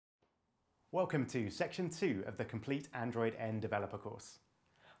Welcome to Section 2 of the Complete Android N Developer course.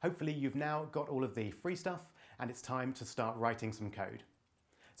 Hopefully you've now got all of the free stuff and it's time to start writing some code.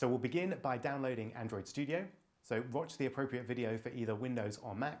 So we'll begin by downloading Android Studio. So watch the appropriate video for either Windows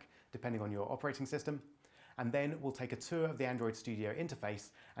or Mac, depending on your operating system. And then we'll take a tour of the Android Studio interface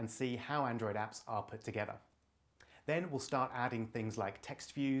and see how Android apps are put together. Then we'll start adding things like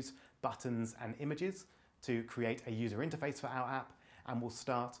text views, buttons and images to create a user interface for our app, and we'll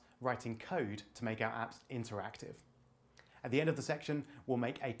start writing code to make our apps interactive. At the end of the section, we'll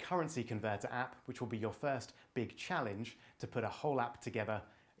make a currency converter app, which will be your first big challenge to put a whole app together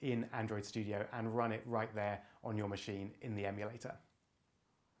in Android Studio and run it right there on your machine in the emulator.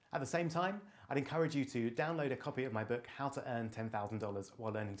 At the same time, I'd encourage you to download a copy of my book, How to Earn $10,000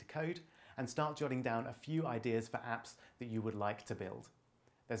 While Learning to Code, and start jotting down a few ideas for apps that you would like to build.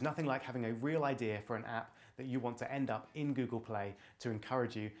 There's nothing like having a real idea for an app that you want to end up in Google Play to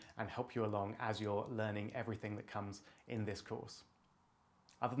encourage you and help you along as you're learning everything that comes in this course.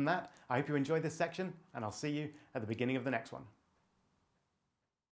 Other than that, I hope you enjoyed this section, and I'll see you at the beginning of the next one.